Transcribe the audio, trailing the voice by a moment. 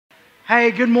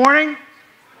Hey, good morning.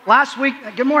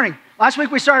 Good morning. Last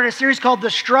week we started a series called The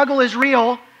Struggle is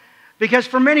Real, because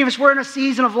for many of us, we're in a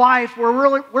season of life where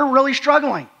we're really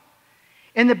struggling.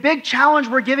 And the big challenge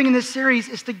we're giving in this series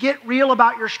is to get real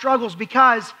about your struggles,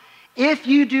 because if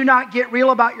you do not get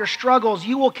real about your struggles,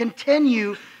 you will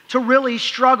continue to really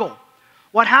struggle.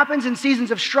 What happens in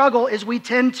seasons of struggle is we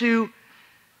tend to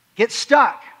get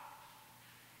stuck.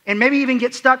 And maybe even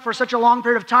get stuck for such a long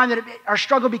period of time that our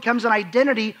struggle becomes an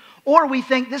identity, or we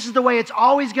think this is the way it's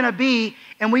always going to be,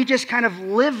 and we just kind of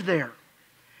live there.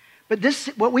 But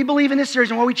what we believe in this series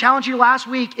and what we challenged you last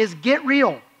week is get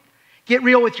real. Get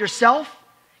real with yourself,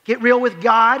 get real with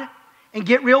God, and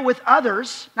get real with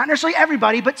others. Not necessarily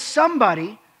everybody, but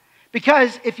somebody,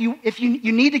 because if you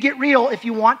need to get real if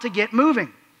you want to get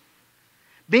moving.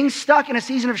 Being stuck in a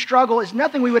season of struggle is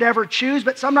nothing we would ever choose,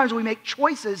 but sometimes we make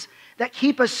choices that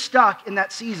keep us stuck in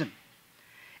that season.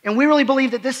 And we really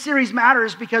believe that this series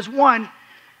matters because, one,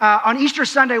 on Easter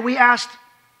Sunday, we asked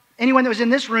anyone that was in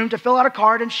this room to fill out a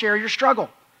card and share your struggle.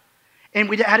 And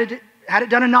we had it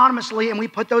done anonymously, and we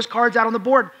put those cards out on the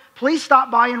board. Please stop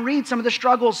by and read some of the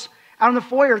struggles out in the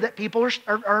foyer that people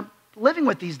are living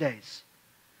with these days.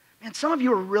 Man, some of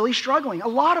you are really struggling. A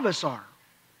lot of us are.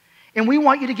 And we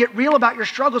want you to get real about your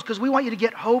struggles because we want you to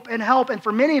get hope and help. And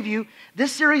for many of you,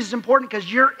 this series is important because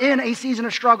you're in a season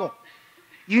of struggle.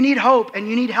 You need hope and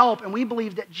you need help, and we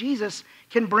believe that Jesus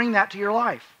can bring that to your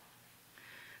life.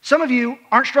 Some of you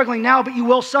aren't struggling now, but you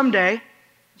will someday.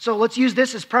 So let's use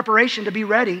this as preparation to be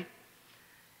ready.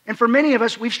 And for many of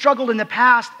us, we've struggled in the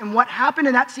past, and what happened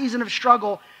in that season of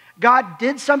struggle, God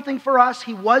did something for us,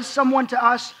 He was someone to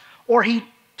us, or He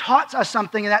taught us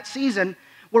something in that season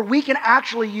where we can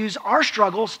actually use our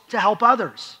struggles to help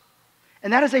others.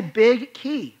 And that is a big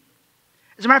key.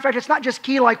 As a matter of fact, it's not just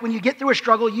key like when you get through a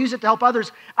struggle, use it to help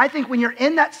others. I think when you're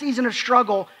in that season of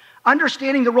struggle,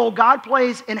 understanding the role God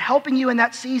plays in helping you in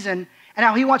that season and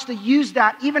how He wants to use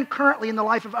that even currently in the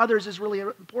life of others is really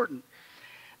important.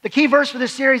 The key verse for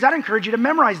this series, I'd encourage you to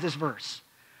memorize this verse.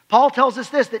 Paul tells us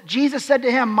this, that Jesus said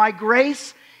to him, "My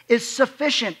grace is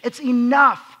sufficient. It's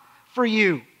enough for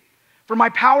you. For my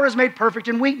power is made perfect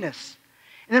in weakness."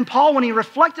 And then Paul, when he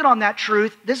reflected on that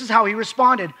truth, this is how he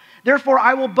responded. "Therefore,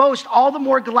 I will boast all the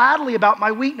more gladly about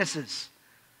my weaknesses,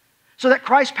 so that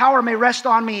Christ's power may rest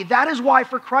on me. That is why,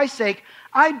 for Christ's sake,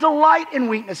 I delight in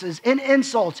weaknesses, in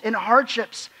insults, in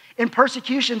hardships, in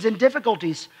persecutions, in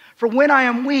difficulties. For when I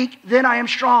am weak, then I am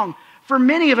strong." For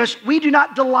many of us, we do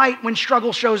not delight when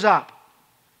struggle shows up.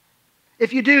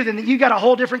 If you do, then you got a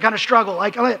whole different kind of struggle.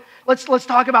 Like, let's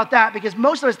talk about that, because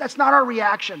most of us, that's not our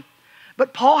reaction.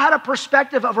 But Paul had a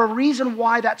perspective of a reason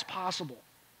why that's possible.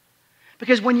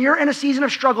 Because when you're in a season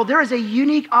of struggle, there is a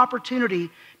unique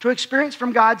opportunity to experience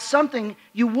from God something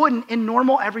you wouldn't in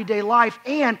normal everyday life.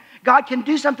 And God can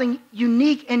do something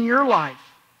unique in your life.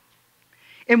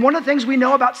 And one of the things we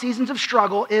know about seasons of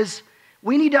struggle is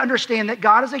we need to understand that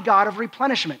God is a God of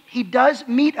replenishment. He does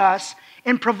meet us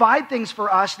and provide things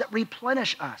for us that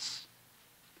replenish us.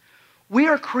 We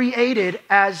are created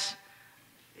as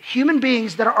human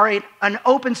beings that are an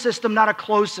open system, not a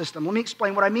closed system. Let me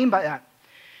explain what I mean by that.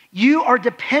 You are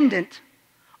dependent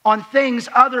on things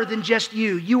other than just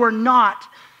you. You are not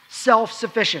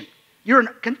self-sufficient. You're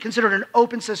considered an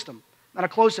open system, not a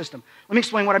closed system. Let me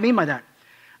explain what I mean by that.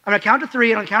 I'm going to count to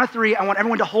three, and on the count of three, I want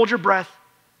everyone to hold your breath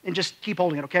and just keep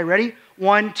holding it, okay? Ready?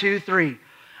 1, 2, 3.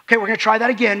 Okay, we're going to try that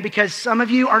again because some of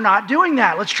you are not doing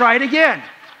that. Let's try it again.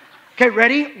 Okay,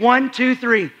 ready? 1, 2,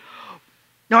 3.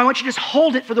 Now, I want you to just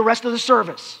hold it for the rest of the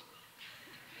service.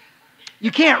 You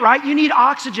can't, right? You need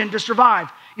oxygen to survive.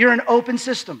 You're an open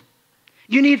system.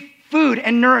 You need food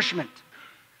and nourishment.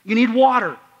 You need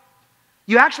water.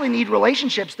 You actually need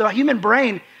relationships. The human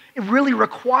brain, it really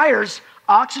requires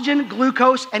oxygen,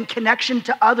 glucose, and connection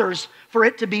to others for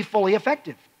it to be fully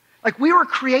effective. Like, we were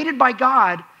created by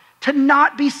God to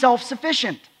not be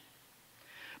self-sufficient.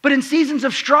 But in seasons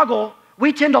of struggle,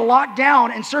 we tend to lock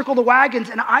down and circle the wagons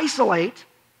and isolate,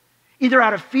 either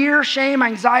out of fear, shame,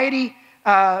 anxiety,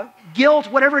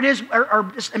 guilt, whatever it is,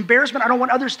 or just embarrassment. I don't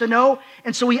want others to know.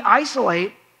 And so we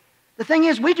isolate. The thing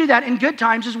is, we do that in good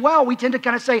times as well. We tend to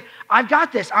kind of say, I've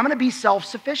got this. I'm going to be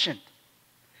self-sufficient.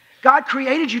 God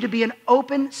created you to be an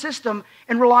open system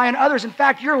and rely on others. In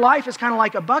fact, your life is kind of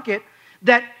like a bucket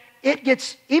that it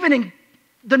gets, even in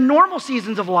the normal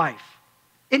seasons of life,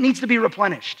 it needs to be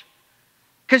replenished.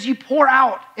 Because you pour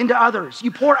out into others.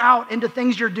 You pour out into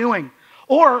things you're doing.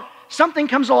 Or something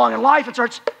comes along in life and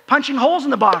starts punching holes in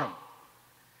the bottom.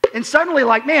 And suddenly,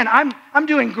 like, man, I'm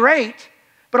doing great,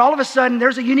 but all of a sudden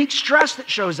there's a unique stress that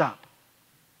shows up.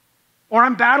 Or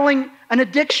I'm battling an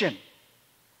addiction.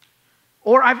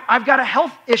 Or I've got a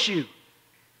health issue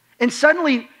And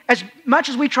suddenly, as much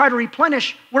as we try to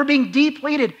replenish, we're being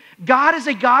depleted. God is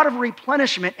a God of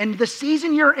replenishment. And the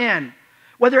season you're in,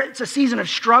 whether it's a season of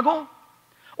struggle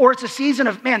or it's a season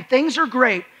of, man, things are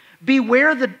great,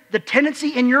 beware the tendency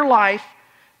in your life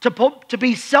to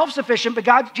be self-sufficient.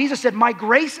 But Jesus said, my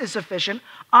grace is sufficient.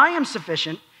 I am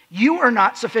sufficient. You are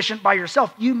not sufficient by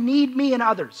yourself. You need me and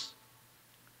others.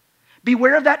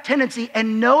 Beware of that tendency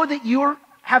and know that you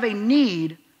have a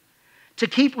need to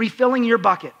keep refilling your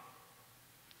bucket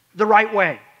the right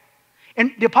way.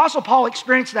 And the Apostle Paul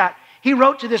experienced that. He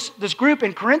wrote to this group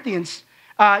in Corinthians.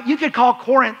 You could call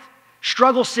Corinth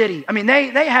struggle city. I mean,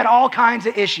 they had all kinds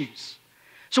of issues.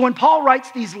 So when Paul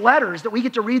writes these letters that we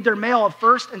get to read their mail of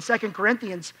 1st and 2nd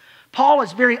Corinthians, Paul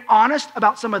is very honest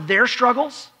about some of their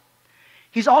struggles.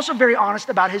 He's also very honest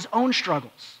about his own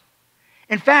struggles.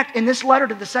 In fact, in this letter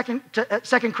to the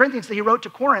Second Corinthians that he wrote to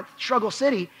Corinth, struggle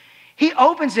city, he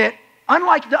opens it,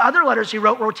 unlike the other letters he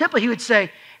wrote, where typically he would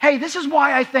say, hey, this is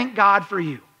why I thank God for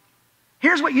you.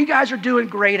 Here's what you guys are doing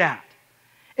great at.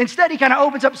 Instead, he kind of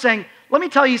opens up saying, let me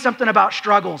tell you something about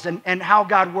struggles and how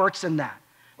God works in that.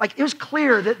 Like, it was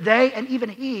clear that they and even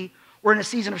he were in a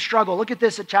season of struggle. Look at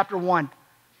this at chapter 1.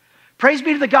 Praise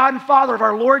be to the God and Father of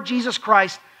our Lord Jesus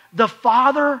Christ, the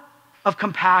Father of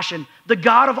compassion, the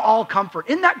God of all comfort.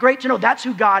 Isn't that great to know that's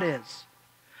who God is?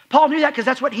 Paul knew that because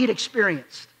that's what he'd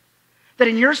experienced. That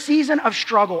in your season of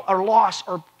struggle or loss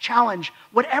or challenge,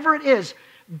 whatever it is,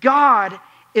 God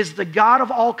is the God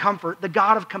of all comfort, the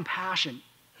God of compassion,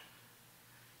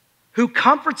 who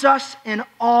comforts us in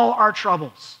all our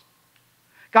troubles.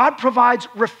 God provides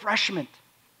refreshment,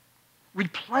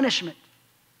 replenishment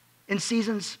in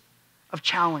seasons of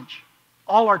challenge,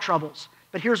 all our troubles.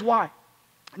 But here's why.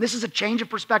 And this is a change of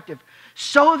perspective.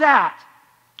 So that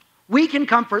we can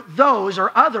comfort those or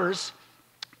others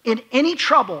in any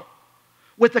trouble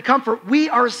with the comfort we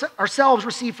ourselves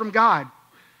receive from God.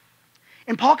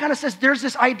 And Paul kind of says there's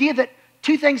this idea that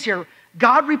two things here.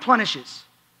 God replenishes.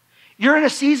 You're in a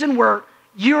season where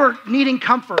you're needing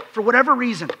comfort for whatever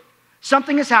reason.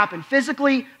 Something has happened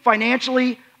physically,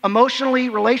 financially, emotionally,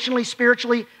 relationally,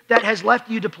 spiritually that has left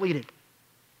you depleted.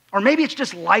 Or maybe it's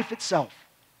just life itself.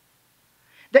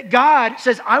 That God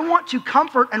says, I want to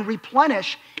comfort and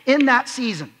replenish in that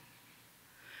season.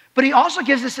 But he also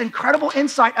gives this incredible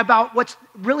insight about what's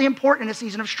really important in a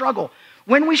season of struggle.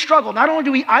 When we struggle, not only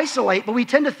do we isolate, but we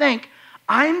tend to think,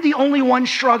 I'm the only one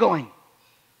struggling.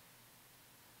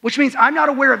 Which means I'm not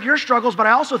aware of your struggles, but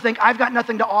I also think I've got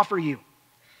nothing to offer you.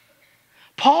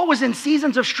 Paul was in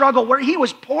seasons of struggle where he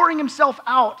was pouring himself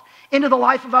out into the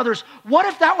life of others. What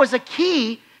if that was a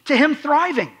key to him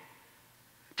thriving?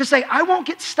 To say, I won't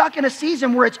get stuck in a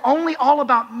season where it's only all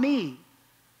about me.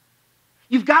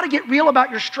 You've got to get real about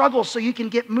your struggles so you can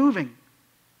get moving.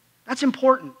 That's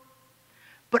important.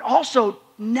 But also,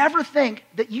 never think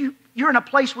that you're in a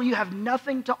place where you have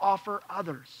nothing to offer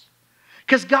others.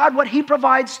 Because God, what he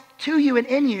provides to you and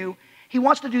in you, he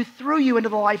wants to do through you into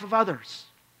the life of others.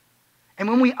 And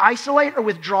when we isolate or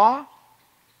withdraw,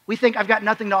 we think, I've got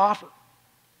nothing to offer.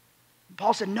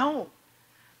 Paul said, no.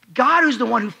 God is the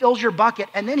one who fills your bucket.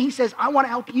 And then he says, I want to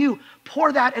help you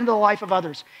pour that into the life of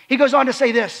others. He goes on to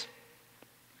say this.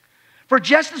 For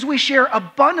just as we share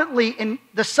abundantly in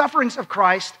the sufferings of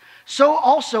Christ, so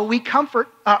also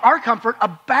our comfort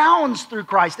abounds through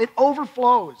Christ. It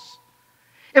overflows.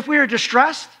 If we are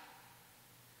distressed,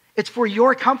 it's for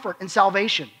your comfort and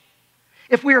salvation.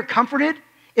 If we are comforted,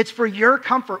 it's for your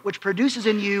comfort, which produces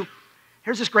in you,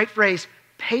 here's this great phrase,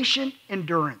 patient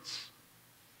endurance.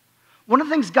 One of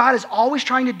the things God is always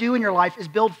trying to do in your life is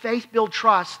build faith, build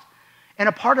trust. And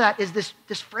a part of that is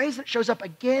this phrase that shows up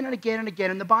again and again and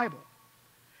again in the Bible.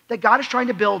 That God is trying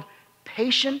to build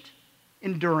patient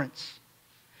endurance.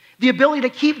 The ability to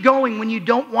keep going when you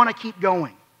don't want to keep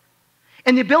going.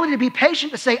 And the ability to be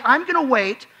patient to say, I'm going to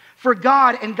wait for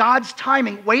God and God's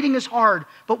timing. Waiting is hard,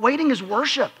 but waiting is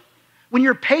worship. When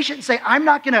you're patient and say, I'm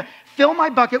not going to fill my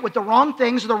bucket with the wrong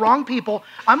things or the wrong people.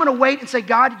 I'm going to wait and say,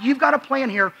 God, you've got a plan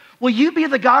here. Will you be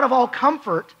the God of all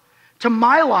comfort to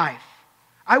my life?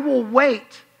 I will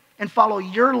wait and follow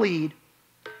your lead.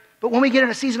 But when we get in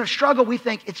a season of struggle, we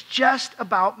think it's just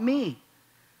about me.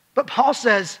 But Paul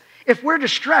says, if we're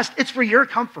distressed, it's for your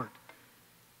comfort.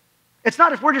 It's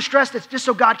not if we're distressed, it's just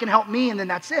so God can help me and then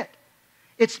that's it.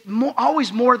 It's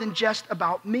always more than just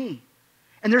about me.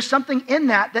 And there's something in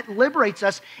that liberates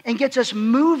us and gets us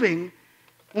moving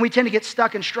when we tend to get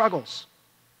stuck in struggles.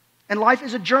 And life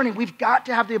is a journey. We've got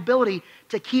to have the ability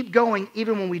to keep going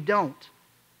even when we don't.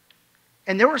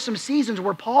 And there were some seasons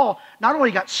where Paul not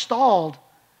only got stalled,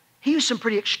 he used some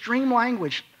pretty extreme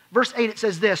language. Verse 8, it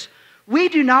says this, We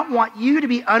do not want you to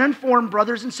be uninformed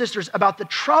brothers and sisters about the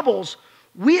troubles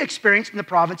we experienced in the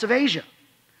province of Asia.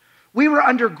 We were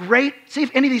under see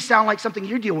if any of these sound like something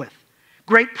you deal with,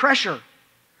 great pressure,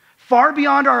 far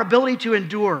beyond our ability to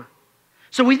endure,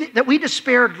 that we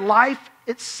despaired life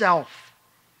itself.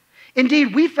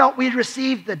 Indeed, we felt we had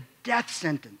received the death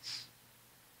sentence.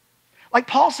 Like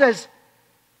Paul says,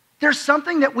 there's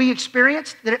something that we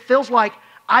experienced that it feels like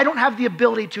I don't have the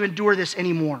ability to endure this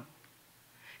anymore.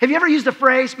 Have you ever used the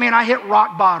phrase, man, I hit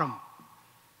rock bottom?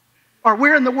 Or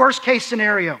we're in the worst case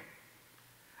scenario.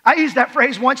 I used that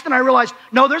phrase once, then I realized,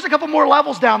 no, there's a couple more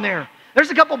levels down there. There's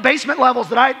a couple basement levels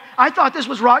that I thought this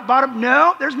was rock bottom.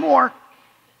 No, there's more.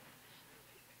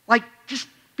 Like, just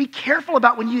be careful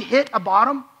about when you hit a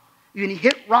bottom, when you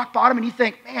hit rock bottom and you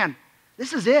think, man,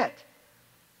 this is it.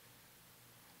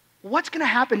 What's going to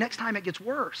happen next time it gets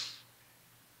worse?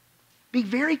 Be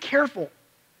very careful.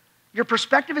 Your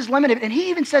perspective is limited. And he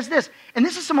even says this, and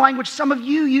this is some language some of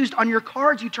you used on your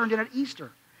cards you turned in at Easter.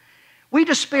 We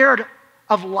despaired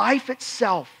of life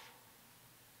itself.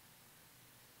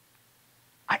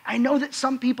 I know that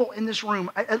some people in this room,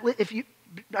 I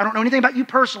don't know anything about you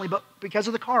personally, but because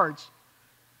of the cards,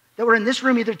 that were in this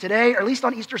room either today or at least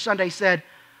on Easter Sunday said,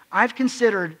 I've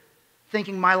considered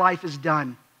thinking my life is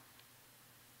done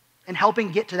and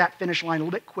helping get to that finish line a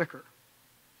little bit quicker.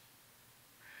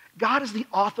 God is the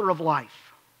author of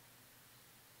life.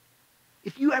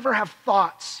 If you ever have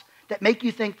thoughts that make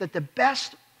you think that the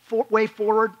best way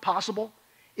forward possible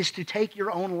is to take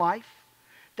your own life,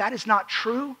 that is not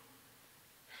true.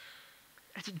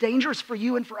 It's dangerous for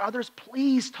you and for others.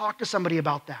 Please talk to somebody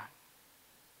about that.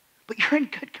 But you're in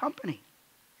good company.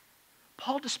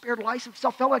 Paul despaired life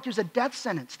himself, felt like it was a death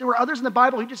sentence. There were others in the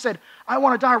Bible who just said, I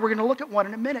want to die. We're going to look at one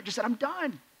in a minute. Just said, I'm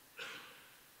done.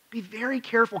 Be very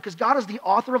careful because God is the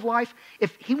author of life.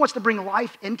 If he wants to bring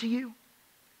life into you,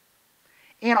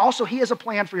 and also he has a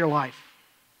plan for your life.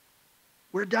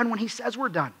 We're done when he says we're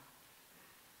done.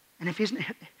 And if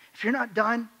you're not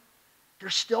done,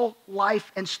 there's still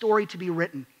life and story to be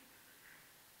written.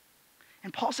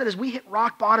 And Paul said as we hit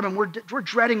rock bottom and we're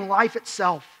dreading life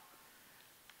itself,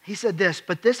 he said this,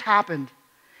 but this happened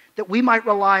that we might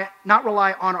not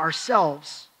rely on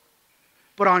ourselves,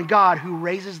 but on God who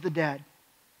raises the dead.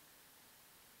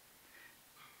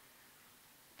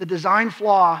 The design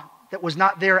flaw that was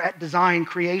not there at design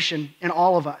creation in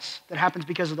all of us that happens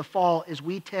because of the fall is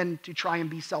we tend to try and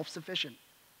be self-sufficient.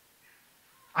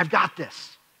 I've got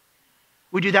this.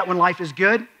 We do that when life is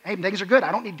good. Hey, things are good.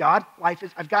 I don't need God.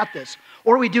 I've got this.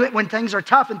 Or we do it when things are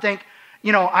tough and think,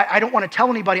 I don't want to tell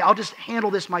anybody. I'll just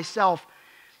handle this myself.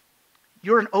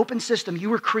 You're an open system. You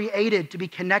were created to be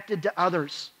connected to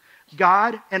others,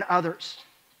 God and others.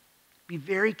 Be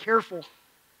very careful.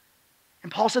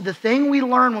 And Paul said the thing we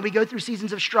learn when we go through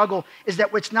seasons of struggle is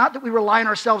that it's not that we rely on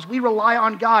ourselves, we rely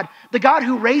on God, the God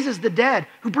who raises the dead,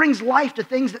 who brings life to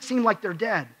things that seem like they're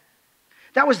dead.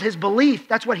 That was his belief.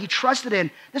 That's what he trusted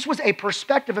in. This was a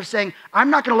perspective of saying, I'm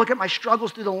not going to look at my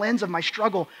struggles through the lens of my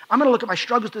struggle. I'm going to look at my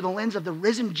struggles through the lens of the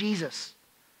risen Jesus,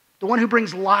 the one who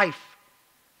brings life.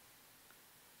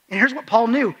 And here's what Paul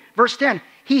knew. Verse 10,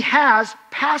 he has,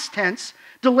 past tense,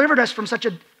 delivered us from such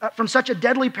a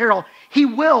deadly peril. He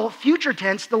will, future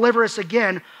tense, deliver us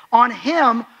again. On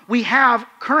him we have,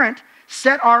 current,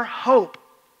 set our hope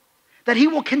that he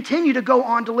will continue to go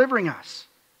on delivering us.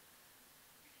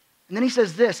 And then he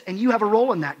says this, and you have a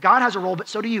role in that. God has a role, but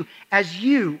so do you, as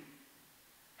you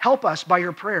help us by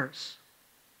your prayers.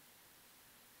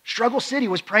 Struggle City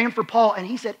was praying for Paul, and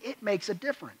he said, it makes a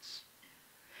difference.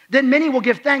 Then many will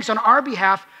give thanks on our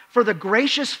behalf for the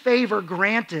gracious favor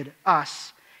granted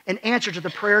us in answer to the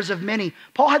prayers of many.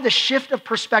 Paul had the shift of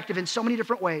perspective in so many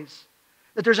different ways,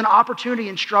 that there's an opportunity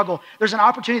in struggle. There's an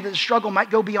opportunity that the struggle might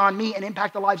go beyond me and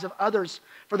impact the lives of others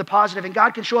for the positive. And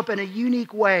God can show up in a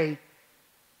unique way,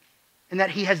 and that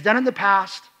he has done in the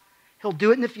past, he'll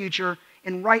do it in the future,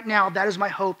 and right now, that is my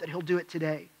hope that he'll do it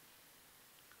today.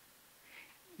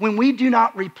 When we do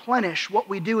not replenish, what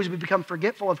we do is we become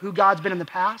forgetful of who God's been in the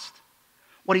past,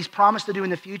 what he's promised to do in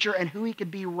the future, and who he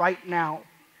could be right now.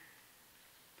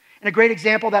 And a great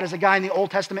example of that is a guy in the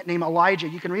Old Testament named Elijah.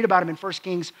 You can read about him in 1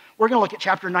 Kings. We're going to look at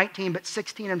chapter 19, but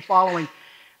 16 and following.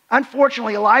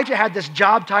 Unfortunately, Elijah had this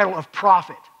job title of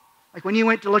prophet. Like when you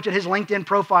went to look at his LinkedIn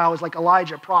profile, it was like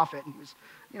Elijah, prophet. And he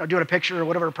was, doing a picture or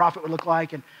whatever a prophet would look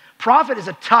like. And prophet is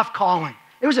a tough calling.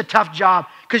 It was a tough job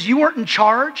because you weren't in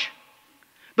charge,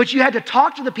 but you had to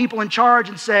talk to the people in charge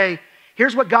and say,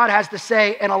 here's what God has to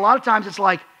say. And a lot of times it's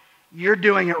like, you're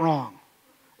doing it wrong.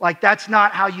 Like that's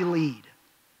not how you lead.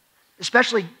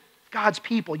 Especially God's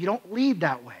people. You don't lead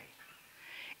that way.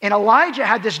 And Elijah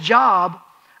had this job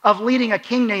of leading a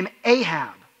king named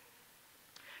Ahab.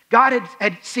 God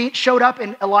showed up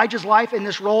in Elijah's life in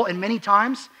this role in many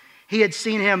times. He had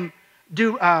seen him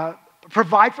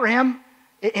provide for him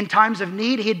in times of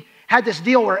need. He had this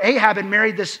deal where Ahab had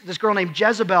married this girl named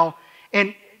Jezebel,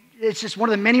 and it's just one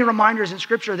of the many reminders in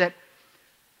Scripture that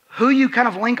who you kind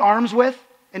of link arms with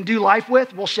and do life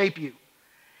with will shape you.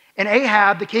 And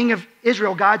Ahab, the king of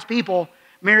Israel, God's people,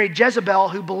 married Jezebel,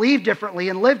 who believed differently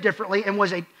and lived differently and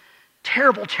was a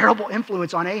terrible, terrible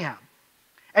influence on Ahab.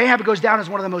 Ahab goes down as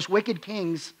one of the most wicked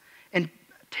kings and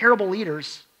terrible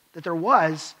leaders that there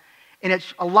was, and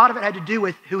a lot of it had to do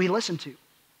with who he listened to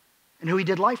and who he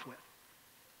did life with.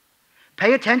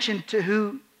 Pay attention to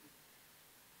who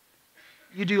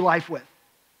you do life with,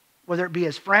 whether it be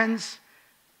as friends,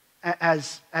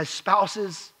 as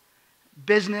spouses,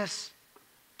 business,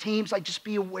 teams. Like, just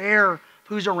be aware of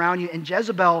who's around you. And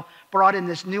Jezebel brought in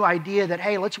this new idea that,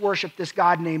 hey, let's worship this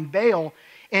god named Baal.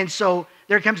 And so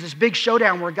there comes this big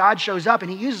showdown where God shows up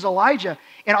and he uses Elijah.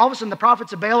 And all of a sudden the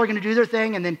prophets of Baal are going to do their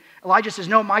thing. And then Elijah says,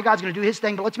 no, my God's going to do his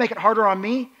thing, but let's make it harder on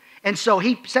me. And so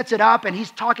he sets it up and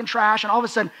he's talking trash. And all of a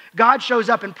sudden God shows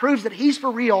up and proves that he's for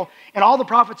real. And all the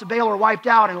prophets of Baal are wiped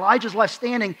out and Elijah's left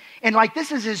standing. And like,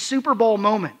 this is his Super Bowl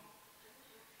moment.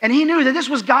 And he knew that this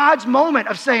was God's moment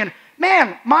of saying,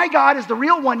 man, my God is the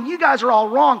real one. You guys are all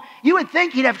wrong. You would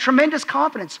think he'd have tremendous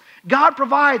confidence. God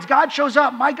provides. God shows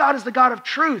up. My God is the God of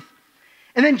truth.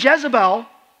 And then Jezebel,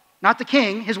 not the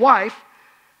king, his wife,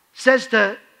 says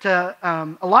to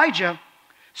Elijah,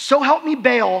 so help me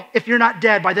Baal if you're not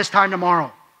dead by this time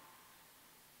tomorrow.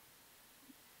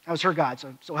 That was her God,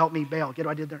 so help me Baal. Get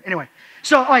what I did there? Anyway,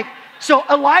 so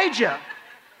Elijah,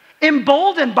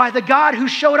 emboldened by the God who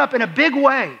showed up in a big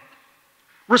way,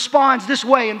 responds this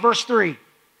way in verse 3.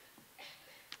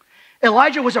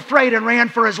 Elijah was afraid and ran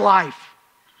for his life.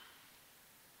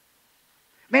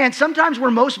 Man, sometimes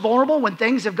we're most vulnerable when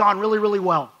things have gone really, really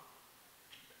well.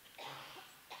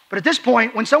 But at this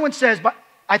point, when someone says, but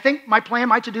I think my plan,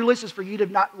 my to-do list is for you to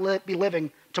not be living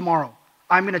tomorrow.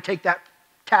 I'm going to take that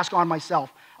task on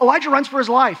myself. Elijah runs for his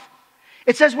life.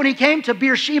 It says when he came to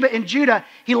Beersheba in Judah,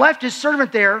 he left his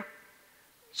servant there.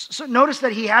 So notice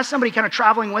that he has somebody kind of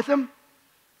traveling with him,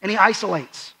 and he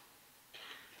isolates.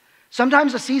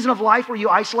 Sometimes a season of life where you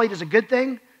isolate is a good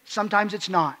thing. Sometimes it's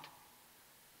not.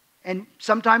 And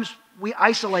sometimes we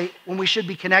isolate when we should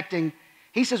be connecting.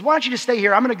 He says, why don't you just stay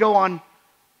here? I'm going to go on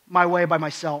my way by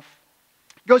myself.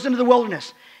 Goes into the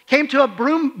wilderness. Came to a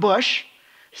broom bush,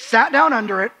 sat down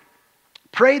under it,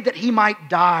 prayed that he might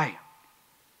die.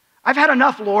 I've had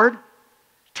enough, Lord.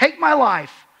 Take my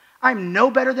life. I'm no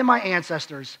better than my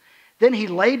ancestors. Then he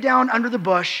laid down under the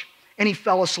bush and he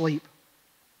fell asleep.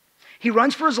 He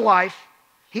runs for his life.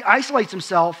 He isolates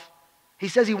himself. He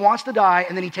says he wants to die,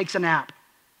 and then he takes a nap.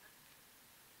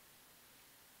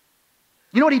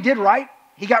 You know what he did right?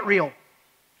 He got real.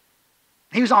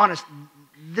 He was honest.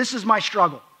 This is my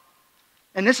struggle.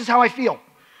 And this is how I feel.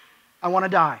 I want to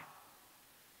die.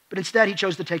 But instead, he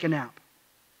chose to take a nap.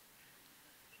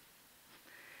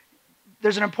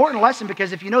 There's an important lesson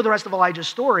because if you know the rest of Elijah's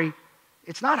story,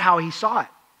 it's not how he saw it.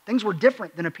 Things were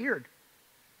different than appeared.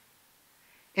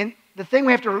 And the thing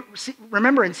we have to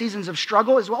remember in seasons of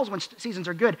struggle as well as when seasons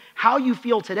are good, how you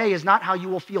feel today is not how you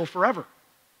will feel forever.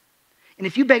 And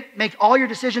if you make all your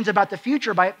decisions about the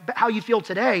future by how you feel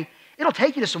today, it'll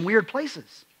take you to some weird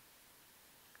places.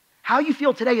 How you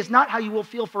feel today is not how you will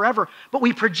feel forever, but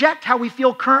we project how we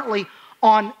feel currently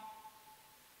on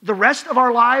the rest of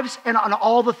our lives and on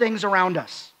all the things around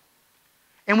us.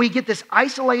 And we get this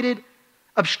isolated,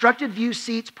 obstructed view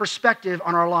seats perspective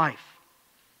on our life.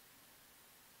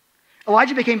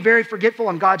 Elijah became very forgetful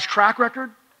on God's track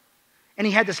record, and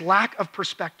he had this lack of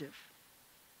perspective.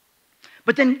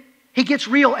 But then he gets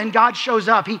real and God shows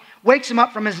up. He wakes him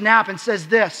up from his nap and says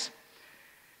this.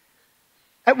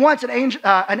 At once,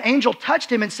 an angel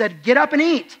touched him and said, get up and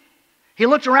eat. He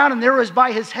looked around and there was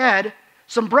by his head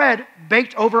some bread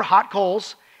baked over hot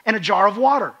coals and a jar of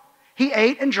water. He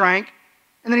ate and drank,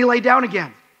 and then he lay down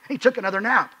again. He took another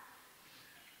nap.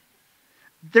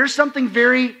 There's something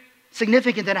very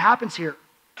significant that happens here.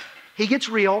 He gets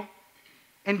real,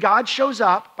 and God shows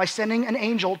up by sending an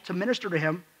angel to minister to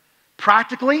him.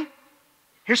 Practically,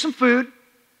 here's some food,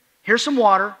 here's some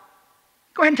water.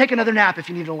 Go ahead and take another nap if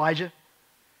you need, Elijah.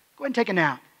 Go ahead and take a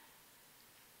nap.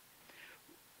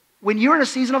 When you're in a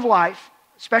season of life,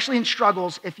 especially in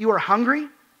struggles, if you are hungry,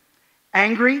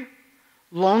 angry,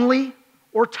 lonely,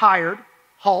 or tired,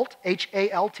 HALT,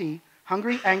 H-A-L-T,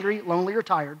 hungry, angry, lonely, or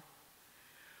tired,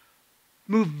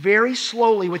 move very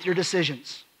slowly with your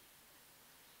decisions.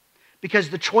 Because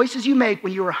the choices you make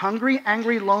when you are hungry,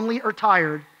 angry, lonely, or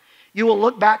tired, You will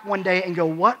look back one day and go,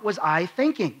 what was I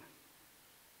thinking?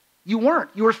 You weren't.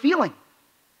 You were feeling.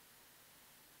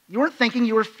 You weren't thinking,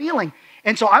 you were feeling.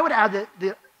 And so I would add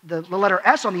the letter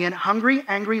S on the end, hungry,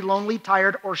 angry, lonely,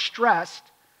 tired, or stressed.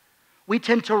 We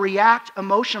tend to react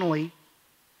emotionally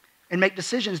and make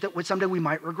decisions that someday we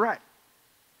might regret.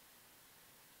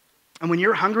 And when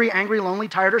you're hungry, angry, lonely,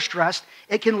 tired, or stressed,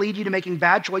 it can lead you to making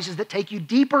bad choices that take you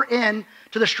deeper in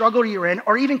to the struggle you're in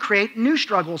or even create new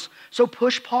struggles. So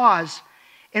push pause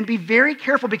and be very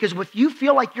careful, because if you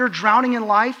feel like you're drowning in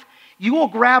life, you will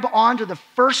grab onto the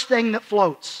first thing that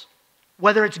floats,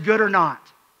 whether it's good or not.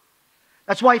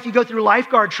 That's why if you go through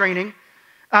lifeguard training,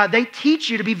 they teach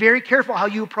you to be very careful how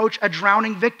you approach a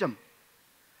drowning victim,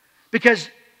 because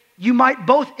you might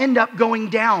both end up going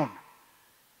down.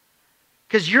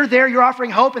 Because you're there, you're offering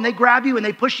hope, and they grab you and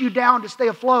they push you down to stay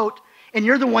afloat, and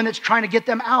you're the one that's trying to get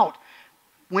them out.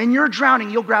 When you're drowning,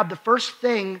 you'll grab the first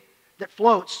thing that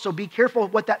floats, so be careful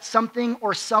what that something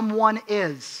or someone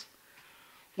is.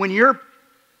 When your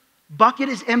bucket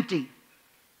is empty,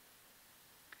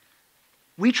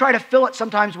 we try to fill it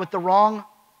sometimes with the wrong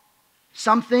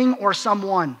something or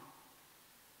someone,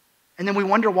 and then we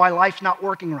wonder why life's not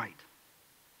working right.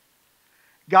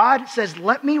 God says,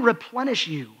 let me replenish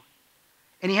you.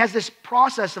 And he has this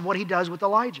process of what he does with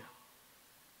Elijah.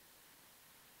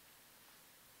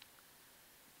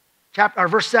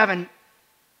 Verse 7,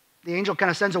 the angel kind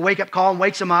of sends a wake-up call and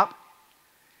wakes him up.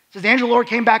 It says, the angel of the Lord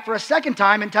came back for a second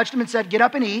time and touched him and said, get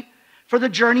up and eat, for the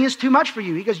journey is too much for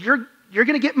you. He goes, you're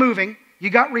going to get moving.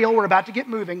 You got real. We're about to get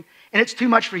moving, and it's too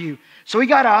much for you. So he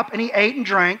got up and he ate and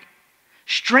drank,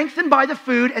 strengthened by the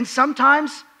food, and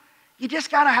sometimes you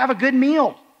just got to have a good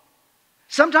meal.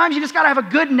 Sometimes you just got to have a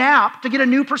good nap to get a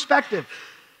new perspective.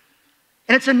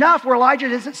 And it's enough where Elijah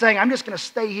isn't saying, I'm just going to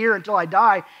stay here until I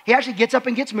die. He actually gets up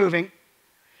and gets moving.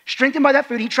 Strengthened by that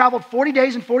food, he traveled 40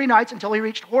 days and 40 nights until he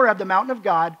reached Horeb, the mountain of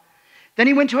God. Then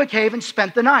he went to a cave and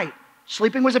spent the night.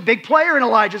 Sleeping was a big player in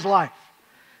Elijah's life.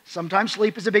 Sometimes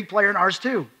sleep is a big player in ours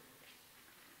too.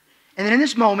 And then in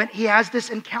this moment, he has this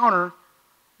encounter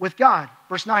with God.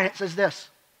 Verse 9, it says this.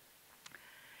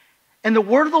 And the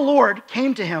word of the Lord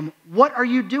came to him, what are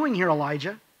you doing here,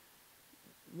 Elijah?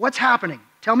 What's happening?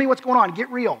 Tell me what's going on.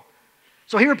 Get real.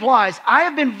 So he replies, I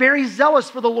have been very zealous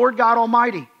for the Lord God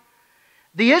Almighty.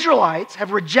 The Israelites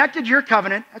have rejected your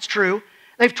covenant. That's true.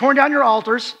 They've torn down your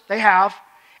altars. They have.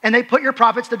 And they put your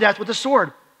prophets to death with the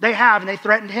sword. They have, and they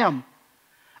threatened him.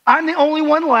 I'm the only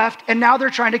one left, and now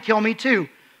they're trying to kill me too.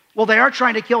 Well, they are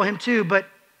trying to kill him too, but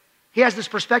he has this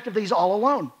perspective that he's all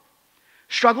alone.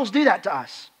 Struggles do that to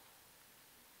us.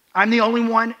 I'm the only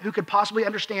one who could possibly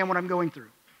understand what I'm going through.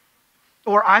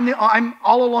 Or I'm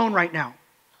all alone right now.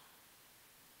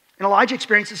 And Elijah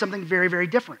experiences something very, very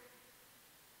different.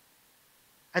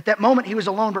 At that moment, he was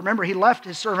alone, but remember, he left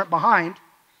his servant behind,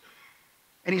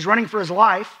 and he's running for his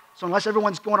life. So unless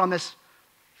everyone's going on this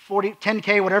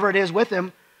 10K, whatever it is, with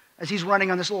him, as he's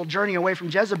running on this little journey away from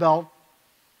Jezebel,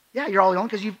 yeah, you're all alone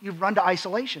because you've run to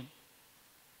isolation.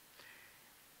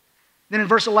 Then in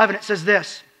verse 11, it says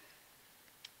this.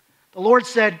 The Lord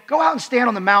said, go out and stand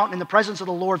on the mountain in the presence of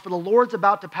the Lord, for the Lord's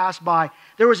about to pass by.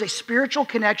 There was a spiritual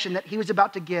connection that he was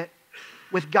about to get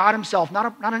with God himself,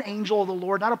 not an angel of the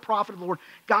Lord, not a prophet of the Lord.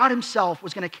 God himself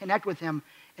was going to connect with him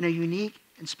in a unique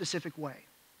and specific way.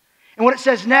 And what it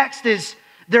says next is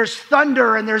there's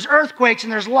thunder and there's earthquakes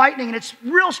and there's lightning, and it's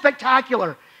real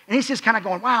spectacular. And he's just kind of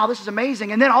going, wow, this is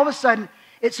amazing. And then all of a sudden,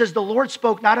 it says the Lord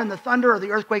spoke not in the thunder or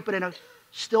the earthquake, but in a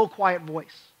still, quiet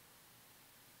voice.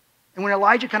 And when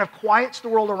Elijah kind of quiets the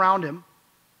world around him,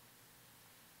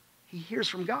 he hears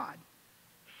from God.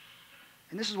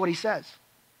 And this is what he says.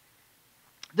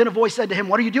 Then a voice said to him,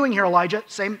 what are you doing here, Elijah?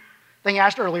 Same thing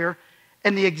asked earlier,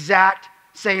 and the exact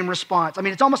same response. I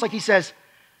mean, it's almost like he says,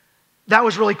 that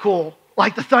was really cool.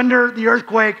 Like the thunder, the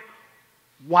earthquake,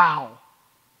 wow,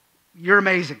 you're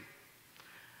amazing.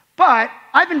 But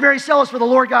I've been very zealous for the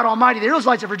Lord God Almighty. The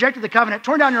Israelites have rejected the covenant,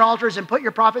 torn down your altars, and put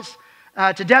your prophets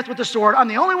to death with the sword. I'm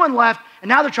the only one left, and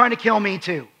now they're trying to kill me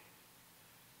too.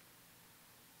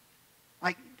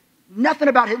 Like, nothing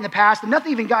about it in the past, and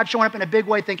nothing even God showing up in a big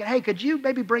way thinking, hey, could you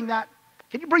maybe bring that?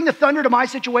 Can you bring the thunder to my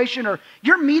situation? Or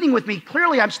you're meeting with me.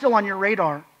 Clearly, I'm still on your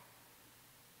radar.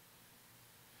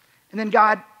 And then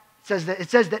God says that, it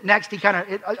says that next he kind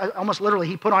of, almost literally,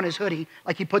 he put on his hoodie,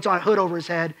 like he puts on a hood over his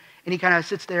head, and he kind of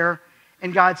sits there,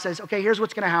 and God says, okay, here's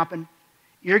what's going to happen.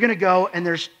 You're going to go, and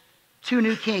there's 2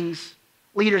 new kings,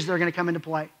 leaders that are going to come into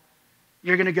play.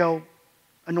 You're going to go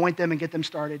anoint them and get them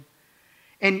started.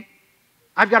 And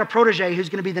I've got a protege who's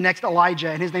going to be the next Elijah,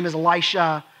 and his name is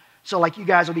Elisha. So like you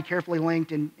guys will be carefully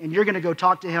linked, and you're going to go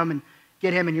talk to him and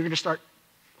get him, and you're going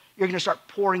you're going to start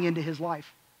pouring into his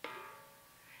life.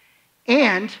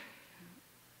 And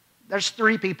there's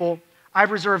 3 people. I've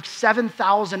reserved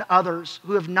 7,000 others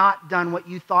who have not done what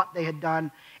you thought they had done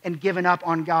and given up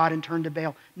on God and turned to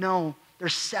Baal. No,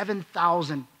 there's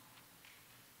 7,000.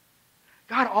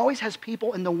 God always has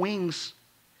people in the wings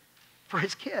for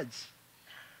his kids.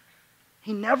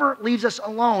 He never leaves us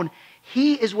alone.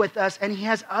 He is with us, and he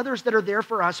has others that are there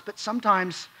for us, but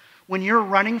sometimes when you're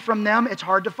running from them, it's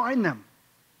hard to find them.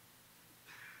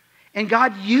 And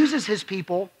God uses his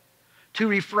people to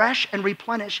refresh and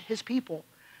replenish his people.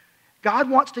 God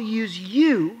wants to use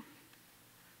you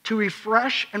to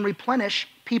refresh and replenish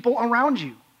people around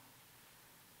you.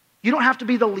 You don't have to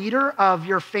be the leader of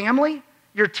your family,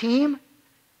 your team,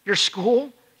 your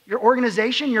school, your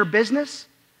organization, your business.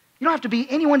 You don't have to be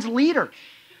anyone's leader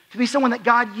to be someone that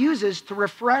God uses to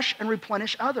refresh and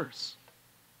replenish others.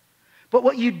 But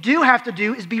what you do have to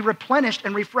do is be replenished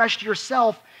and refreshed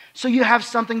yourself so you have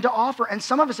something to offer. And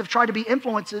some of us have tried to be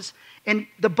influences and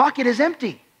the bucket is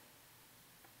empty.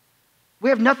 We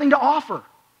have nothing to offer.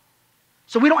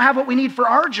 So we don't have what we need for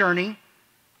our journey,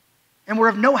 and we're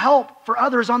of no help for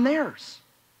others on theirs.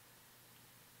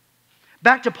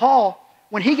 Back to Paul,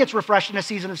 when he gets refreshed in a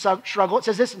season of struggle, it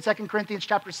says this in 2 Corinthians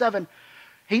chapter 7.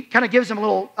 He kind of gives them a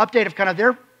little update of kind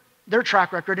of their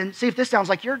track record and see if this sounds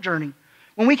like your journey.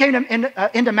 When we came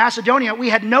into Macedonia, we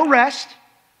had no rest.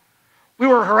 We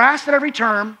were harassed at every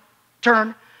turn,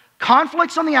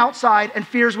 conflicts on the outside, and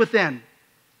fears within.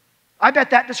 I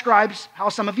bet that describes how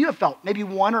some of you have felt, maybe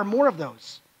one or more of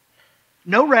those.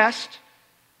 No rest,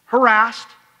 harassed,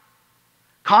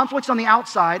 conflicts on the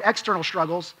outside, external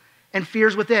struggles, and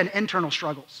fears within, internal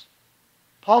struggles.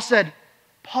 Paul said,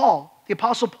 the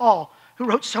Apostle Paul, who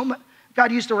wrote so much,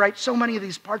 God used to write so many of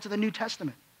these parts of the New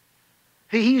Testament.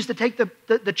 He used to take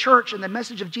the church and the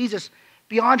message of Jesus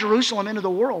beyond Jerusalem into the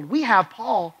world. We have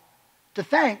Paul to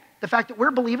thank the fact that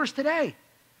we're believers today.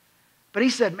 But he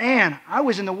said, man, I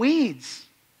was in the weeds,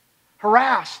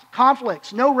 harassed,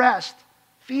 conflicts, no rest,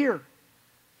 fear.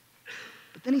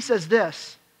 But then he says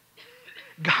this,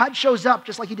 God shows up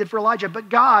just like he did for Elijah, but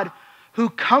God who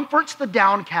comforts the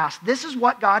downcast. This is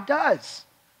what God does.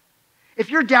 If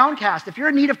you're downcast, if you're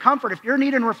in need of comfort, if you're in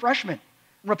need of refreshment,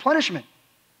 replenishment,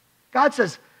 God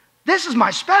says, this is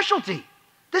my specialty.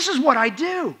 This is what I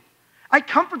do. I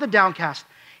comfort the downcast.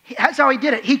 That's how he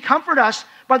did it. He comforted us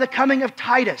by the coming of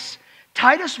Titus.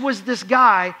 Titus was this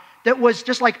guy that was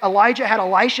just like Elijah had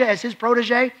Elisha as his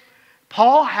protege.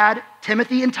 Paul had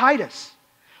Timothy and Titus.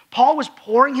 Paul was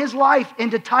pouring his life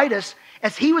into Titus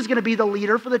as he was going to be the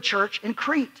leader for the church in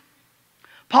Crete.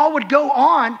 Paul would go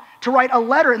on to write a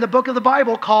letter in the book of the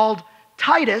Bible called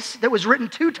Titus that was written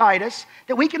to Titus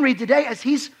that we can read today as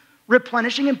he's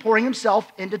replenishing and pouring himself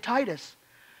into Titus.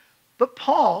 But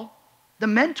Paul, the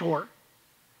mentor,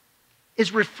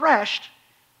 is refreshed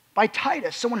by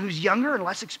Titus, someone who's younger and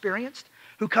less experienced,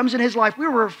 who comes in his life. We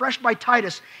were refreshed by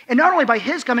Titus, and not only by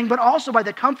his coming, but also by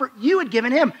the comfort you had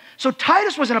given him. So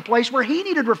Titus was in a place where he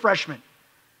needed refreshment.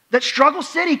 That struggle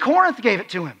city, Corinth, gave it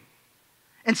to him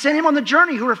and sent him on the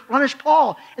journey, who replenished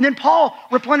Paul. And then Paul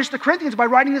replenished the Corinthians by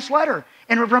writing this letter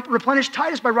and replenished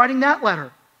Titus by writing that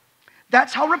letter.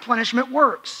 That's how replenishment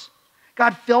works.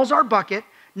 God fills our bucket,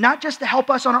 not just to help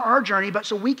us on our journey, but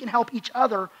so we can help each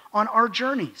other on our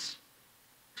journeys.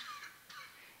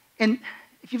 And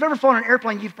if you've ever flown an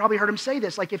airplane, you've probably heard him say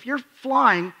this. Like if you're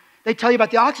flying, they tell you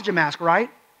about the oxygen mask, right?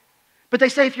 But they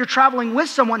say if you're traveling with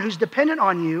someone who's dependent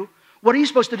on you, what are you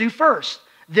supposed to do first?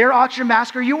 Their oxygen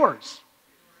mask or yours?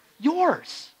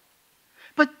 Yours.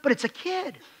 But it's a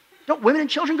kid. Don't women and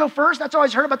children go first? That's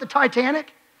always heard about the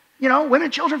Titanic. You know, women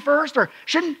and children first. Or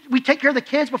shouldn't we take care of the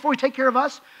kids before we take care of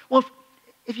us? Well,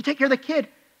 if you take care of the kid,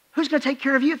 who's going to take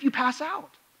care of you if you pass out?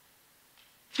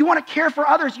 If you want to care for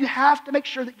others, you have to make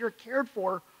sure that you're cared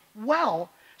for well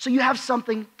so you have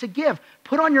something to give.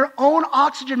 Put on your own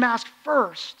oxygen mask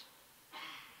first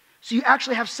so you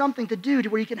actually have something to do to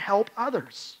where you can help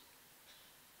others.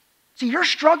 See, your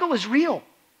struggle is real.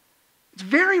 It's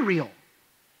very real.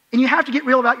 And you have to get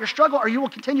real about your struggle or you will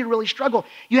continue to really struggle.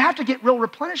 You have to get real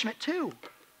replenishment too.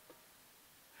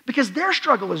 Because their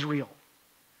struggle is real.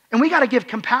 And we got to give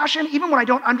compassion. Even when I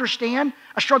don't understand,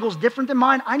 a struggle is different than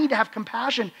mine, I need to have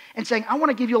compassion and saying, I want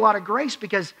to give you a lot of grace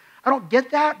because I don't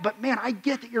get that, but man, I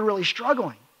get that you're really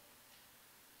struggling.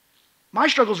 My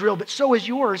struggle is real, but so is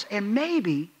yours. And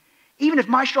maybe, even if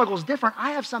my struggle is different,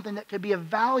 I have something that could be of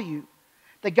value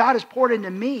that God has poured into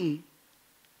me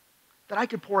that I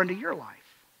could pour into your life.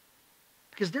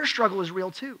 Because their struggle is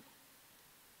real too.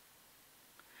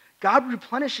 God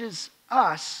replenishes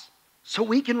us so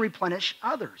we can replenish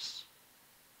others.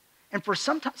 And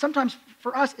sometimes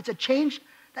for us, it's a change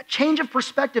That change of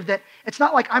perspective, that it's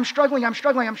not like I'm struggling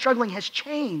has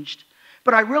changed.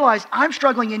 But I realize I'm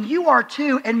struggling and you are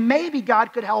too, and maybe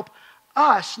God could help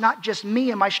us, not just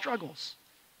me and my struggles.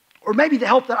 Or maybe the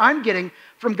help that I'm getting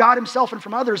from God himself and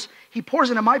from others, he pours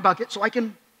into my bucket so I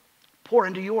can pour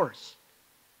into yours.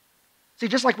 See,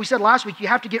 just like we said last week, you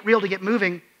have to get real to get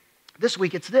moving. This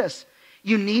week it's this.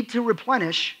 You need to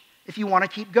replenish if you want to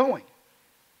keep going.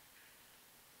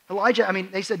 Elijah,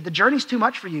 they said the journey's too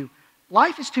much for you.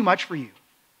 Life is too much for you.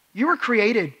 You were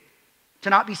created to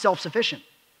not be self-sufficient.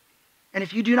 And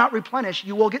if you do not replenish,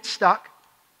 you will get stuck.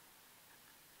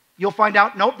 You'll find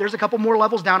out, nope, there's a couple more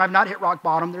levels down. I've not hit rock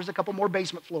bottom. There's a couple more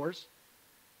basement floors.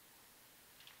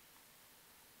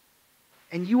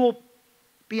 And you will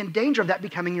be in danger of that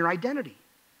becoming your identity.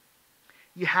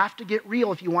 You have to get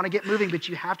real if you want to get moving, but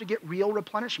you have to get real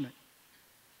replenishment.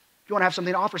 If you want to have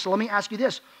something to offer. So let me ask you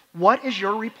this. What is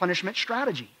your replenishment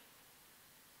strategy?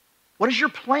 What is your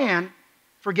plan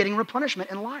for getting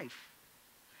replenishment in life?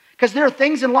 Because there are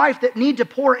things in life that need to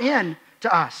pour in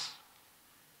to us.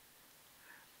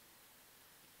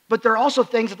 But there are also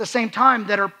things at the same time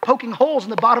that are poking holes in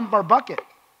the bottom of our bucket.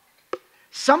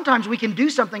 Sometimes we can do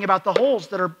something about the holes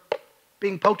that are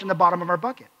being poked in the bottom of our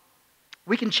bucket.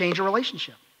 We can change a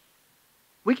relationship.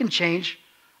 We can change,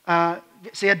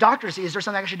 see a doctor, is there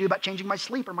something I should do about changing my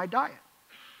sleep or my diet?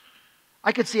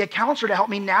 I could see a counselor to help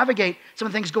me navigate some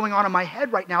of the things going on in my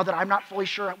head right now that I'm not fully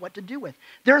sure what to do with.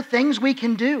 There are things we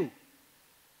can do.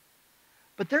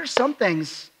 But there are some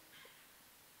things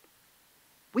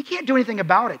we can't do anything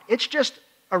about it. It's just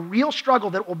a real struggle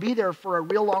that will be there for a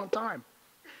real long time.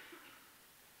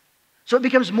 So it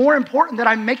becomes more important that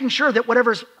I'm making sure that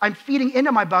whatever I'm feeding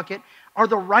into my bucket are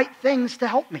the right things to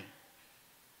help me.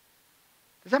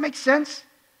 Does that make sense?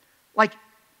 Like,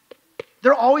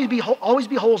 there'll always be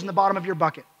holes in the bottom of your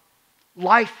bucket.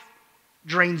 Life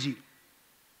drains you.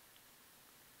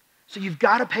 So you've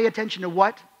got to pay attention to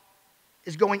what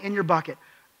is going in your bucket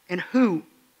and who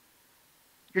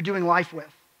you're doing life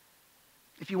with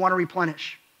if you want to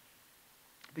replenish.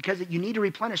 Because you need to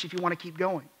replenish if you want to keep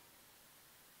going.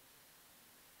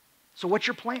 So what's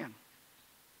your plan?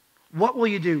 What will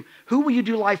you do? Who will you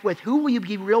do life with? Who will you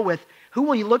be real with? Who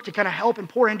will you look to kind of help and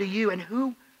pour into you? And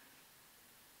who,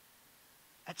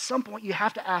 at some point, you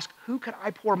have to ask, who could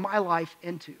I pour my life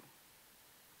into?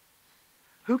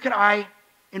 Who could I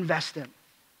invest in?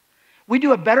 We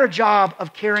do a better job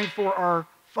of caring for our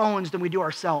phones than we do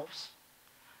ourselves.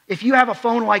 If you have a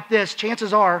phone like this,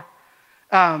 chances are,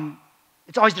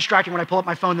 it's always distracting when I pull up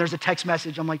my phone, there's a text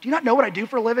message. I'm like, do you not know what I do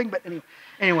for a living? But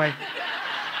anyway.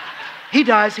 He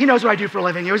does. He knows what I do for a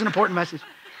living. It was an important message.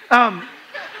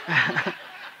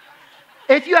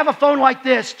 If you have a phone like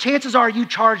this, chances are you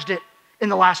charged it in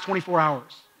the last 24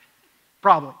 hours.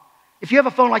 Probably. If you have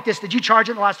a phone like this, did you charge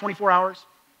it in the last 24 hours?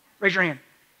 Raise your hand.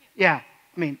 Yeah.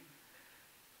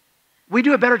 We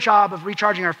do a better job of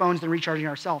recharging our phones than recharging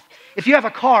ourselves. If you have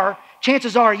a car,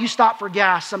 chances are you stopped for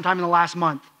gas sometime in the last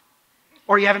month,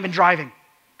 or you haven't been driving.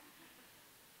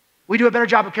 We do a better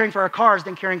job of caring for our cars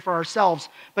than caring for ourselves.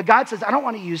 But God says, I don't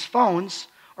want to use phones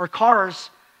or cars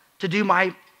to do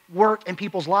my work in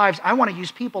people's lives. I want to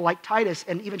use people like Titus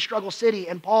and even Struggle City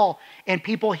and Paul and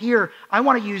people here. I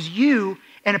want to use you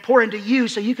and pour into you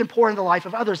so you can pour into the life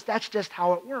of others. That's just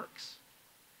how it works.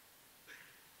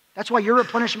 That's why your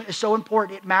replenishment is so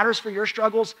important. It matters for your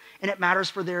struggles and it matters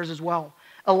for theirs as well.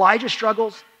 Elijah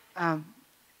struggles and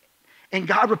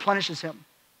God replenishes him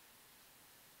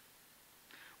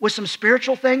with some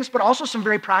spiritual things, but also some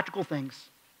very practical things.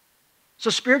 So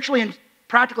spiritually and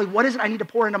practically, what is it I need to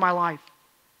pour into my life?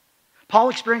 Paul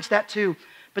experienced that too.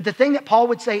 But the thing that Paul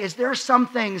would say is there are some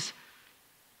things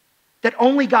that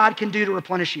only God can do to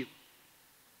replenish you.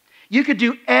 You could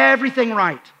do everything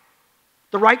right.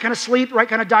 The right kind of sleep, the right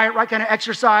kind of diet, right kind of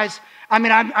exercise.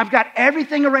 I've got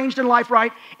everything arranged in life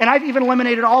right, and I've even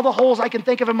eliminated all the holes I can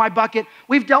think of in my bucket.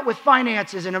 We've dealt with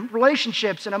finances and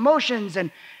relationships and emotions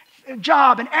and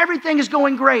job, and everything is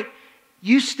going great.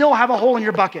 You still have a hole in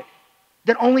your bucket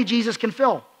that only Jesus can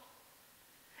fill.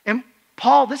 And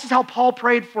Paul, this is how Paul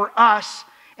prayed for us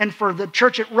and for the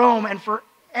church at Rome and for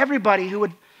everybody who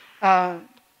would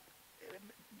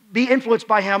be influenced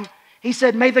by him. He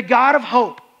said, may the God of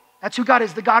hope, that's who God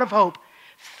is, the God of hope,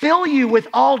 fill you with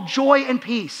all joy and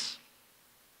peace.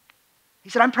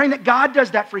 He said, I'm praying that God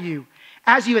does that for you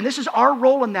as you, and this is our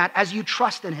role in that, as you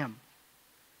trust in him.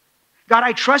 God,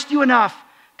 I trust you enough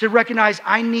to recognize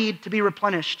I need to be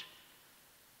replenished.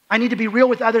 I need to be real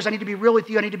with others. I need to be real with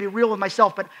you. I need to be real with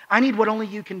myself, but I need what only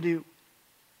you can do.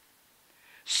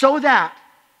 So that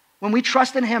when we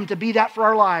trust in him to be that for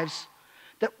our lives,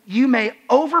 that you may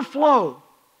overflow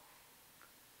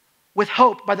with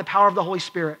hope by the power of the Holy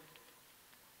Spirit.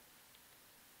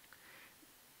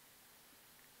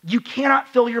 You cannot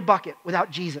fill your bucket without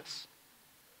Jesus.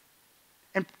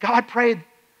 And Paul prayed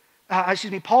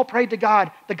to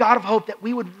God, the God of hope, that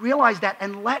we would realize that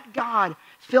and let God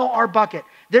fill our bucket.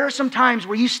 There are some times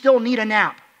where you still need a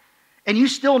nap and you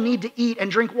still need to eat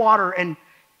and drink water and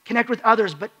connect with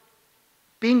others, but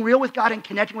being real with God and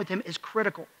connecting with Him is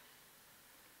critical.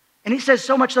 And he says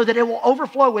so much so that it will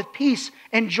overflow with peace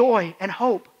and joy and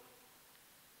hope.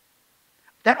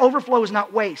 That overflow is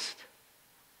not waste.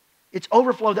 It's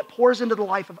overflow that pours into the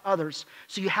life of others.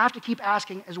 So you have to keep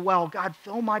asking as well, God,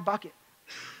 fill my bucket.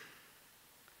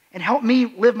 And help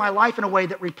me live my life in a way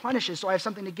that replenishes so I have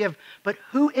something to give. But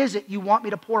who is it you want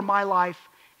me to pour my life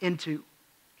into?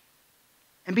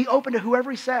 And be open to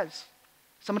whoever He says.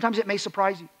 Sometimes it may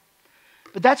surprise you.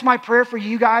 But that's my prayer for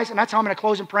you guys, and that's how I'm going to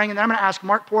close in praying. And then I'm going to ask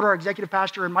Mark Porter, our executive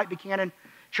pastor, and Mike Buchanan,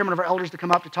 chairman of our elders, to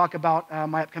come up to talk about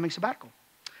my upcoming sabbatical.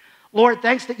 Lord,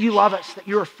 thanks that you love us, that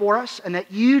you are for us, and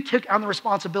that you took on the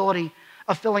responsibility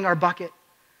of filling our bucket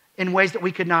in ways that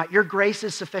we could not. Your grace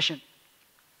is sufficient,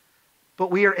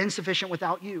 but we are insufficient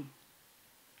without you.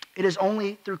 It is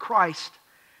only through Christ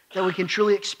that we can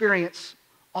truly experience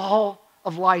all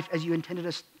of life as you intended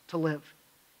us to live.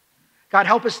 God,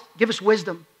 help us, give us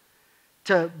wisdom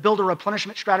to build a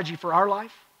replenishment strategy for our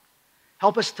life.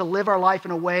 Help us to live our life in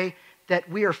a way that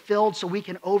we are filled so we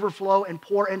can overflow and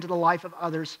pour into the life of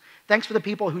others. Thanks for the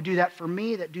people who do that for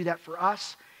me, that do that for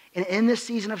us. And in this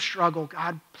season of struggle,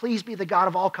 God, please be the God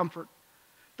of all comfort,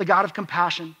 the God of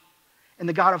compassion, and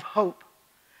the God of hope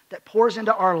that pours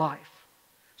into our life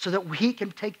so that we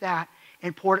can take that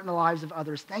and pour it in the lives of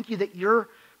others. Thank you that your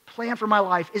plan for my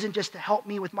life isn't just to help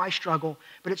me with my struggle,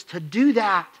 but it's to do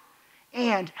that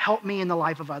and help me in the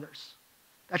life of others.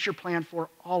 That's your plan for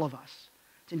all of us.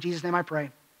 It's in Jesus' name I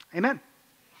pray. Amen.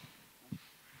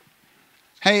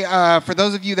 Hey, for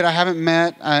those of you that I haven't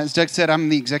met, as Doug said, I'm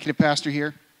the executive pastor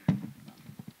here.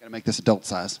 Got to make this adult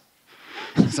size.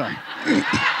 Sorry.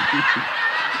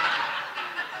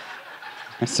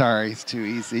 Sorry, it's too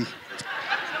easy.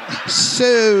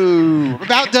 So,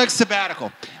 about Doug's sabbatical.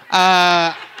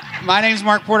 My name's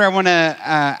Mark Porter.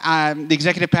 I'm the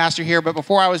executive pastor here, but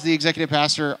before I was the executive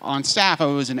pastor on staff, I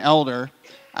was an elder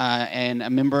and a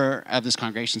member of this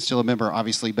congregation, still a member,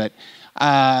 obviously, but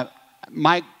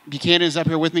Mike Buchanan is up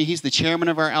here with me. He's the chairman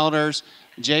of our elders.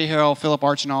 Jay Harrell, Philip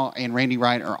Archinall, and Randy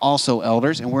Wright are also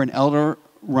elders, and we're an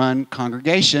elder-run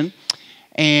congregation.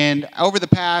 And over the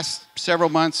past several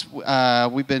months,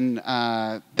 we've been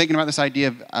thinking about this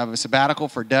idea of a sabbatical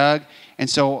for Doug. And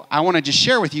so I want to just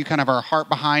share with you kind of our heart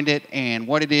behind it and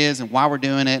what it is and why we're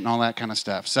doing it and all that kind of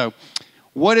stuff. So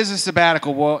what is a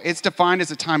sabbatical? Well, it's defined as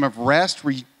a time of rest,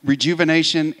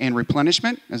 rejuvenation, and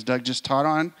replenishment, as Doug just taught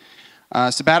on.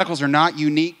 Sabbaticals are not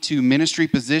unique to ministry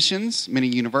positions. Many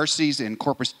universities and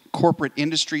corporate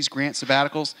industries grant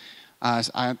sabbaticals.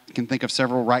 I can think of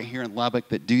several right here in Lubbock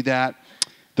that do that.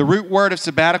 The root word of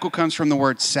sabbatical comes from the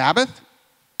word Sabbath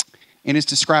and is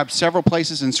described several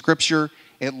places in Scripture.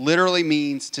 It literally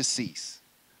means to cease,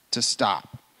 to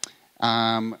stop.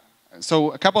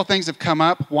 So a couple of things have come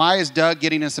up. Why is Doug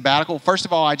getting a sabbatical? First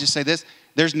of all, I just say this.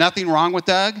 There's nothing wrong with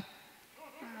Doug.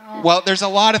 Well, there's a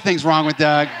lot of things wrong with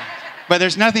Doug, but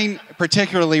there's nothing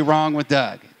particularly wrong with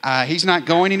Doug. He's not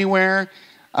going anywhere.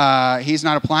 He's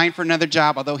not applying for another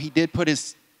job, although he did put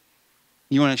his...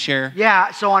 You want to share?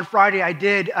 Yeah, so on Friday I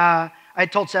did, I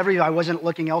had told several of you I wasn't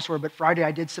looking elsewhere, but Friday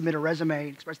I did submit a resume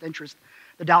and expressed interest.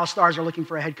 The Dallas Stars are looking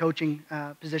for a head coaching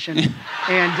position.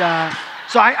 And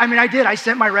so I did. I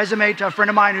sent my resume to a friend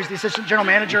of mine who's the assistant general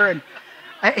manager, and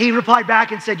he replied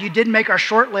back and said, "You didn't make our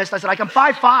short list." I said, "I'm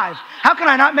 5'5". How can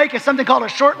I not make something called a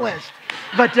short list?"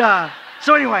 But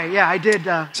so anyway, yeah, I did.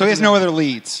 So he has no other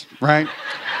leads, right?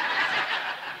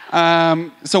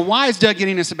 So why is Doug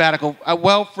getting a sabbatical?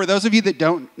 Well, for those of you that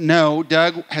don't know,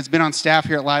 Doug has been on staff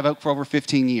here at Live Oak for over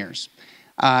 15 years.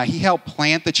 He helped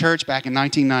plant the church back in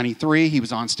 1993. He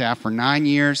was on staff for 9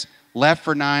 years, left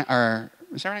for 9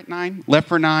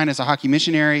 as a hockey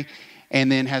missionary, and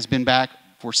then has been back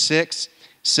for 6.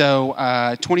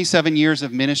 So 27 years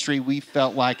of ministry, we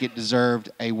felt like it deserved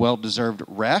a well-deserved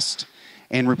rest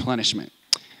and replenishment.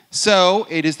 So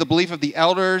it is the belief of the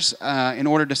elders in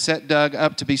order to set Doug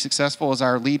up to be successful as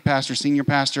our lead pastor, senior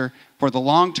pastor. For the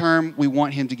long term, we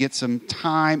want him to get some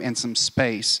time and some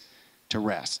space to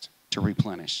rest, to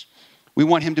replenish. We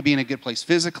want him to be in a good place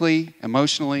physically,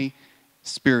 emotionally,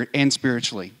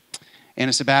 spiritually. And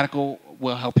a sabbatical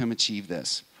will help him achieve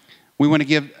this. We want to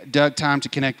give Doug time to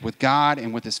connect with God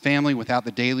and with his family without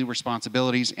the daily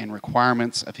responsibilities and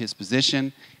requirements of his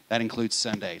position. That includes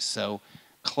Sundays. So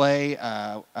Clay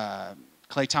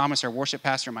Clay Thomas, our worship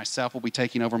pastor, and myself will be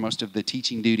taking over most of the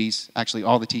teaching duties, actually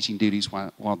all the teaching duties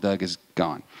while Doug is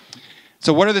gone.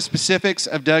 So what are the specifics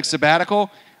of Doug's sabbatical?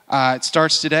 It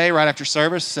starts today right after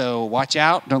service, so watch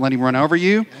out. Don't let him run over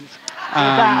you.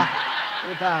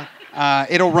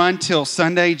 It'll run till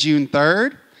Sunday, June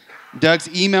 3rd. Doug's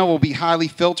email will be highly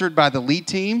filtered by the lead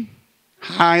team.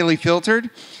 Highly filtered.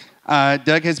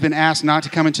 Doug has been asked not to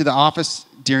come into the office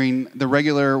during the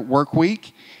regular work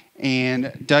week.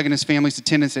 And Doug and his family's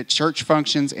attendance at church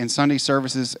functions and Sunday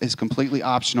services is completely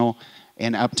optional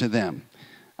and up to them.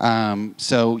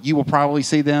 So you will probably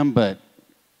see them, but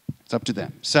it's up to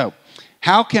them. So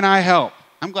how can I help?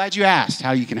 I'm glad you asked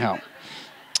how you can help.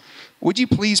 Would you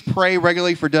please pray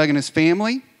regularly for Doug and his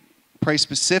family? Pray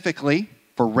specifically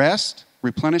for rest,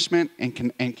 replenishment, and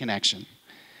connection.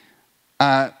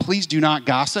 Please do not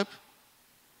gossip.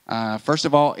 First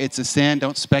of all, it's a sin.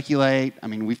 Don't speculate. I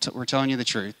mean, we're telling you the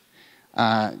truth.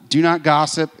 Do not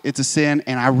gossip. It's a sin,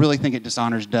 and I really think it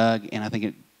dishonors Doug, and I think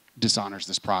it dishonors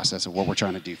this process of what we're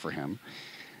trying to do for him.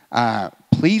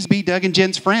 Please be Doug and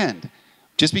Jen's friend.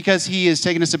 Just because he is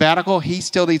taking a sabbatical, he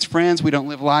still needs friends. We don't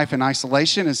live life in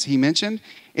isolation, as he mentioned.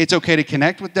 It's okay to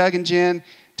connect with Doug and Jen,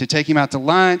 to take him out to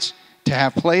lunch, to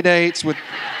have play dates with.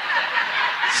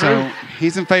 So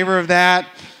he's in favor of that.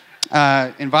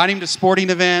 Invite him to sporting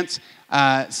events.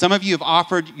 Some of you have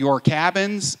offered your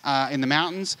cabins in the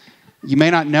mountains. You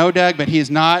may not know Doug, but he is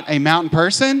not a mountain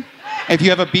person. If you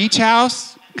have a beach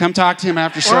house, come talk to him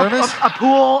after service. A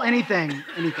pool, anything.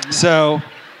 Yeah. So,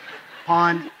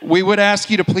 Pond. We would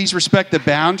ask you to please respect the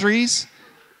boundaries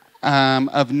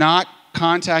of not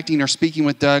contacting or speaking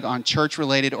with Doug on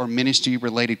church-related or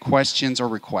ministry-related questions or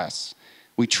requests.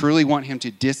 We truly want him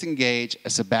to disengage. A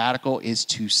sabbatical is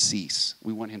to cease.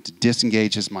 We want him to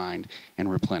disengage his mind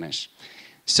and replenish.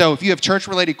 So if you have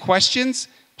church-related questions,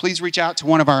 please reach out to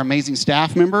one of our amazing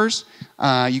staff members.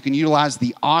 You can utilize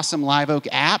the awesome Live Oak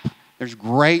app. There's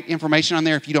great information on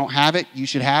there. If you don't have it, you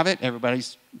should have it.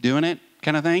 Everybody's doing it,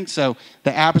 kind of thing. So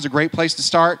the app is a great place to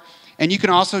start. And you can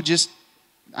also just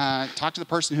talk to the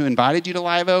person who invited you to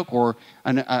Live Oak or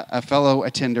a fellow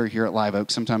attender here at Live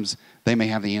Oak. Sometimes they may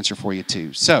have the answer for you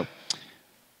too. So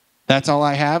that's all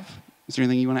I have. Is there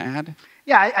anything you want to add?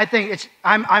 Yeah, I think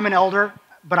I'm an elder,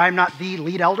 but I'm not the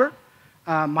lead elder.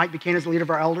 Mike Buchanan is the leader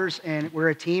of our elders, and we're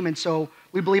a team. And so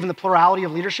we believe in the plurality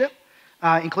of leadership,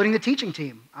 including the teaching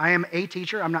team. I am a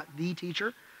teacher. I'm not the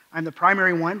teacher. I'm the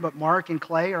primary one, but Mark and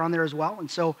Clay are on there as well. And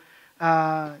so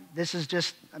this is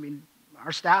just,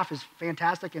 our staff is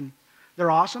fantastic, and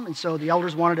they're awesome. And so the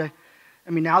elders wanted to,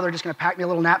 now they're just going to pack me a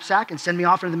little knapsack and send me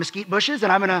off into the mesquite bushes,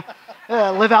 and I'm going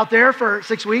to live out there for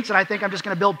 6 weeks, and I think I'm just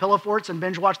going to build pillow forts and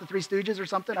binge watch the Three Stooges or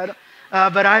something.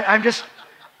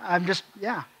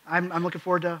 I'm looking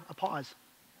forward to a pause.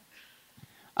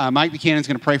 Mike Buchanan's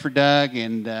going to pray for Doug,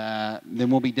 and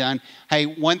then we'll be done. Hey,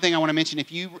 one thing I want to mention,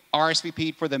 if you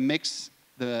RSVP'd for the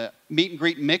meet and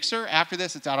greet mixer after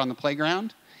this, it's out on the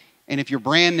playground. And if you're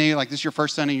brand new, like this is your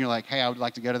first Sunday, and you're like, hey, I would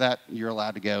like to go to that, you're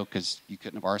allowed to go because you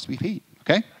couldn't have RSVP'd,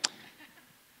 okay?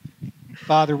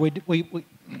 Father, we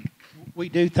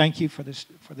do thank you for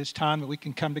this time that we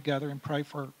can come together and pray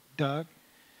for Doug.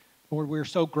 Lord, we're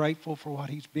so grateful for what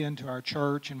he's been to our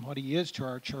church and what he is to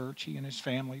our church, he and his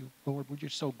family. Lord, we're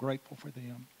just so grateful for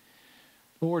them.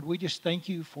 Lord, we just thank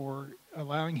you for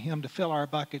allowing him to fill our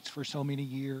buckets for so many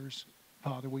years.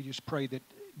 Father, we just pray that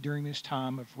during this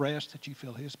time of rest that you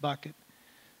fill his bucket.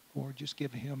 Lord, just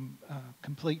give him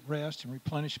complete rest and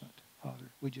replenishment.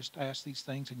 Father, we just ask these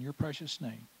things in your precious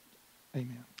name.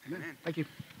 Amen. Amen. Thank you.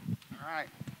 All right.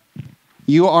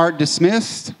 You are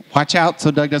dismissed. Watch out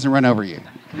so Doug doesn't run over you.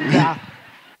 Yeah.